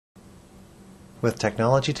With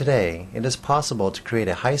technology today, it is possible to create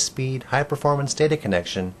a high-speed, high-performance data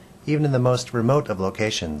connection even in the most remote of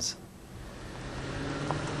locations.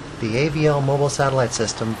 The AVL mobile satellite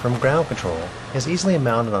system from ground control is easily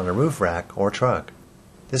mounted on a roof rack or truck.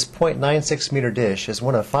 This 0.96 meter dish is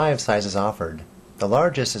one of 5 sizes offered. The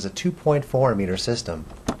largest is a 2.4 meter system.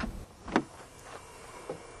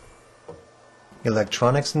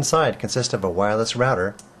 Electronics inside consist of a wireless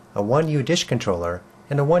router, a 1U dish controller,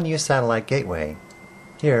 and a 1U satellite gateway.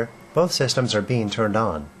 Here, both systems are being turned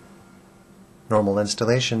on. Normal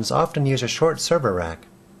installations often use a short server rack.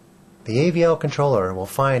 The AVL controller will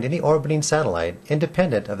find any orbiting satellite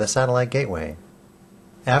independent of the satellite gateway.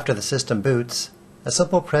 After the system boots, a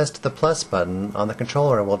simple press to the plus button on the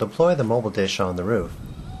controller will deploy the mobile dish on the roof.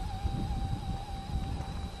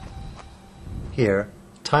 Here,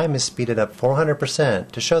 time is speeded up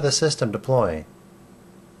 400% to show the system deploy.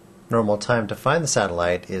 Normal time to find the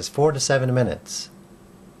satellite is 4 to 7 minutes.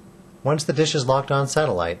 Once the dish is locked on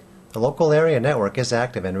satellite, the local area network is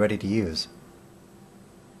active and ready to use.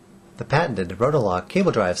 The patented Rota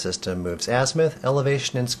cable drive system moves azimuth,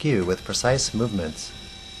 elevation, and skew with precise movements.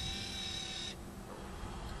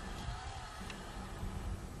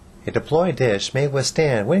 A deployed dish may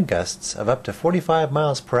withstand wind gusts of up to 45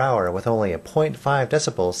 miles per hour with only a 0.5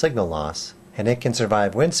 decibel signal loss, and it can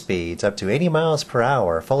survive wind speeds up to 80 miles per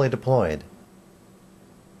hour fully deployed.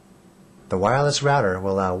 The wireless router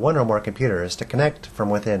will allow one or more computers to connect from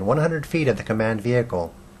within 100 feet of the command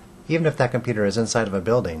vehicle, even if that computer is inside of a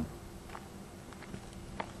building.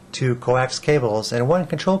 2 coax cables and 1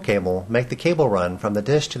 control cable make the cable run from the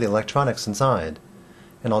dish to the electronics inside.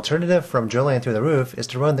 An alternative from drilling through the roof is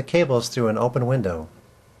to run the cables through an open window.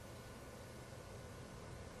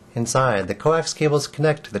 Inside, the coax cables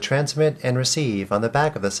connect to the transmit and receive on the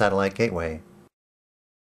back of the satellite gateway,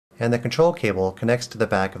 and the control cable connects to the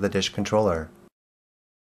back of the dish controller.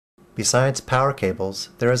 Besides power cables,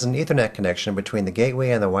 there is an Ethernet connection between the gateway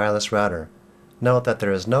and the wireless router. Note that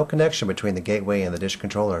there is no connection between the gateway and the dish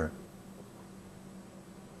controller.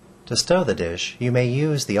 To stow the dish, you may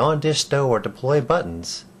use the on-dish stow or deploy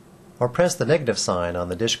buttons, or press the negative sign on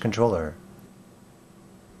the dish controller.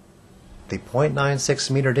 The 0.96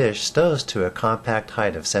 meter dish stows to a compact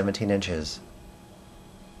height of 17 inches.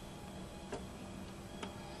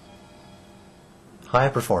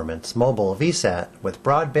 High-performance mobile VSAT with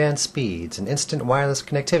broadband speeds and instant wireless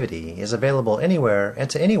connectivity is available anywhere and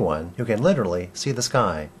to anyone who can literally see the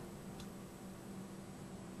sky.